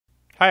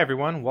Hi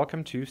everyone,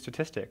 welcome to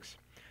statistics.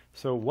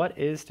 So what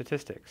is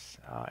statistics?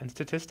 In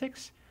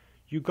statistics,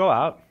 you go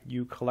out,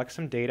 you collect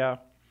some data,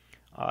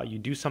 you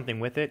do something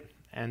with it,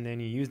 and then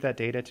you use that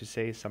data to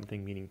say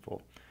something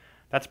meaningful.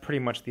 That's pretty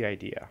much the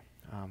idea.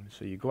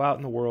 So you go out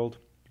in the world,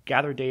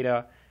 gather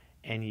data,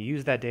 and you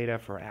use that data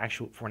for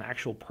an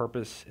actual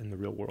purpose in the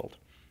real world.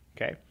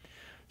 Okay?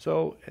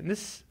 So in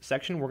this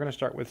section, we're going to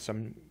start with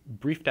some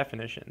brief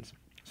definitions.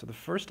 So the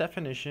first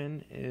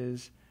definition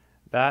is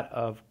that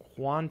of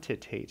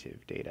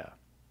quantitative data.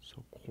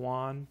 So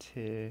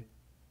quantitative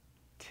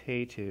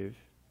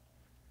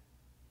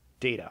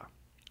data.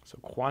 So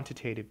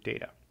quantitative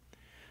data.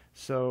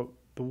 So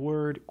the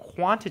word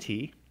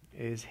quantity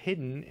is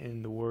hidden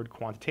in the word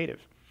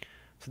quantitative.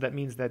 So that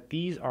means that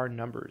these are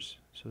numbers.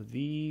 So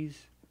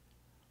these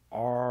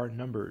are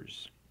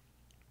numbers.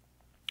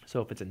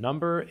 So if it's a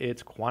number,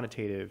 it's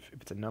quantitative.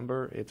 If it's a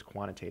number, it's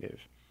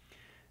quantitative.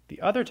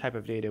 The other type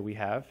of data we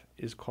have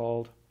is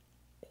called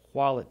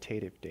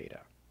qualitative data.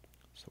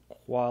 So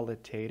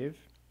qualitative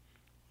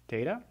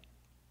data.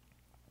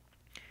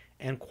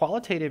 And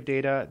qualitative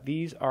data,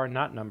 these are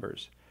not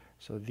numbers.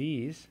 So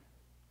these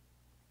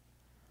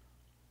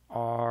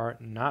are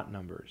not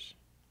numbers.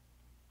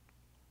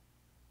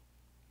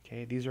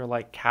 Okay, these are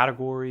like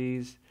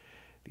categories.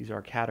 These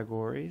are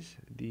categories.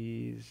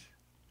 These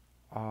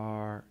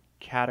are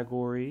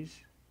categories,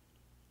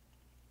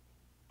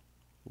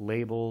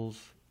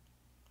 labels,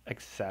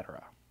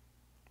 etc.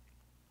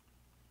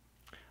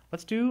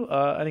 Let's do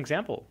an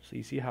example so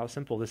you see how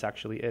simple this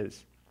actually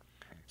is.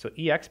 So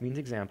EX means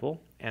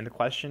example, and the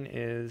question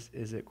is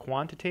it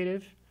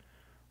quantitative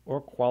or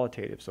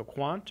qualitative? So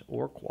quant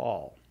or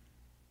qual.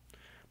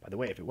 By the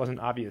way, if it wasn't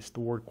obvious,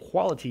 the word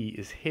quality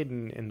is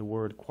hidden in the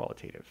word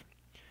qualitative.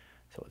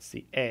 So let's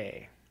see,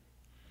 A.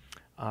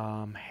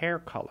 Hair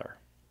color.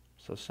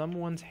 So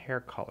someone's hair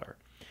color.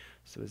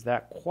 So is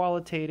that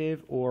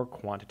qualitative or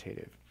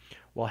quantitative?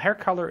 Well, hair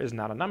color is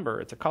not a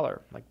number, it's a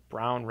color, like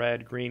brown,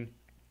 red, green.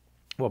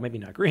 Well, maybe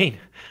not green,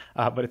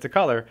 but it's a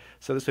color,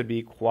 so this would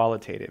be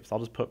qualitative. So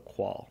I'll just put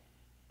qual.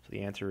 So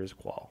the answer is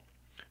qual.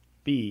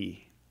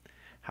 B,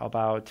 how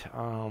about,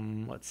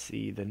 let's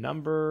see, the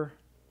number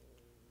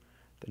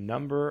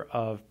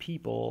of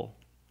people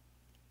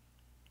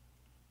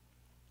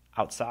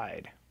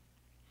outside.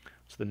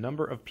 So the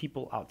number of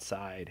people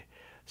outside.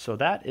 So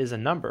that is a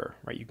number,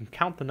 right? You can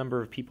count the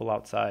number of people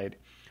outside.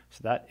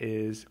 So that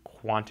is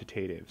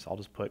quantitative. So I'll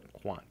just put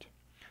quant.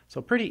 So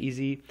pretty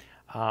easy.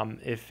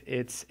 If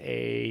it's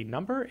a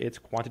number, it's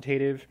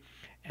quantitative.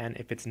 And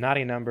if it's not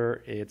a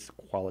number, it's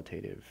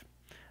qualitative.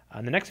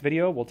 In the next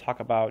video, we'll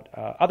talk about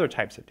other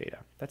types of data.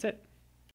 That's it.